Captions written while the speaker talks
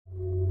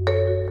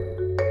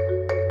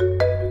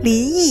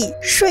林懿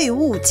税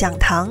务讲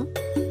堂，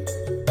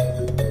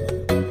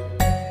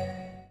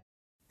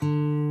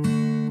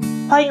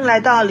欢迎来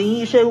到林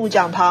懿税务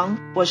讲堂，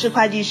我是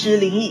会计师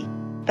林懿。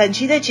本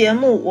期的节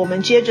目我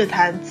们接着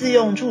谈自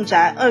用住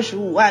宅25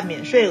万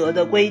免税额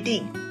的规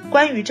定。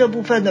关于这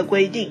部分的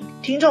规定，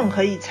听众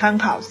可以参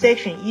考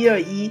Section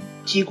 121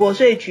及国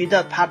税局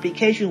的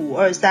Publication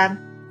 523。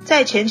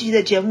在前期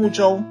的节目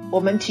中，我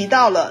们提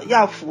到了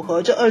要符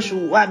合这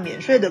25万免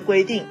税的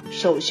规定，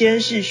首先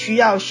是需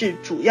要是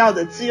主要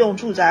的自用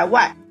住宅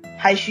外，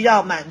还需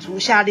要满足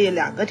下列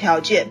2个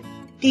条件。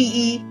第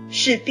一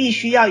是必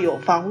须要有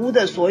房屋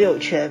的所有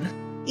权，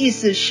意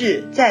思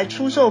是在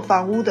出售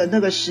房屋的那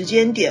个时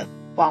间点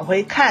往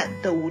回看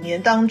的5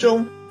年当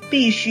中，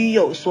必须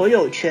有所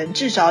有权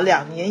至少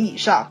2年以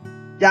上。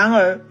然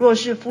而若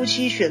是夫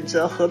妻选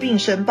择合并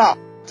申报，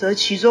则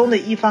其中的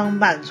一方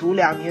满足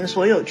2年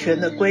所有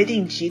权的规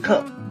定即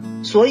可。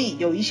所以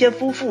有一些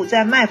夫妇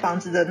在卖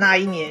房子的那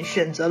一年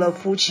选择了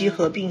夫妻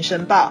合并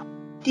申报。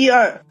第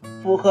二，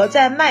符合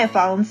在卖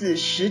房子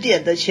时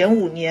点的前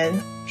5年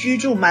居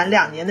住满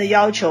2年的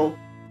要求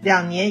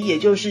，2年也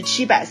就是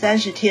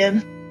730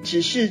天，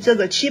只是这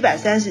个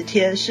730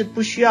天是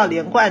不需要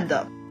连贯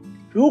的。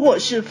如果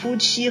是夫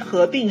妻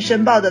合并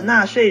申报的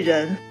纳税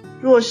人，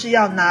若是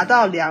要拿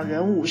到2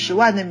人50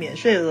万的免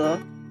税额，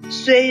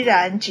虽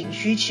然仅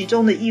需其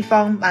中的一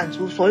方满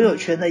足所有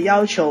权的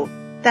要求，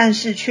但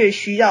是却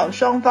需要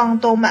双方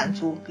都满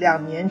足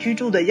2年居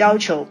住的要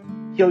求。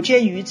有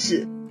鉴于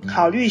此，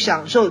考虑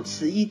享受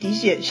此一抵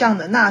减项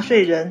的纳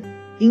税人，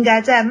应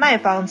该在卖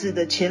房子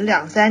的前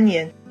2-3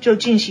年就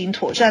进行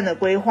妥善的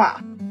规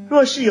划。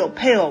若是有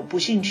配偶不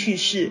幸去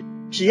世，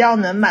只要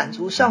能满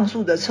足上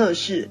述的测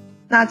试，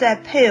那在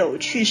配偶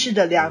去世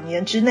的2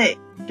年之内，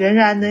仍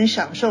然能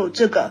享受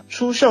这个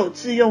出售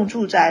自用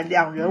住宅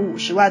2人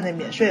50万的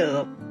免税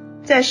额。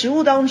在实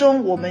务当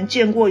中，我们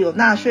见过有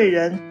纳税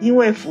人因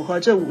为符合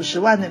这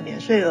50万的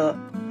免税额，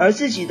而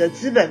自己的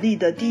资本利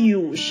得低于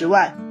50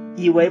万，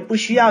以为不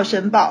需要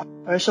申报，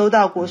而收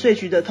到国税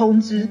局的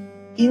通知，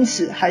因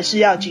此还是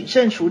要谨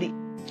慎处理。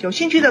有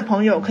兴趣的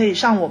朋友可以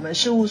上我们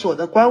事务所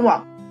的官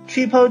网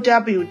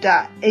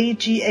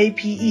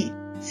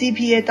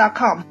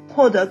www.agapecpa.com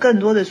获得更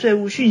多的税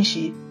务讯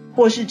息，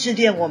或是致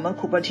电我们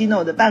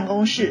Cupertino 的办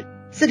公室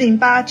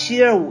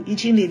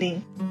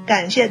408-725-1000。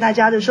感谢大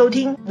家的收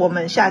听，我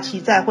们下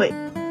期再会。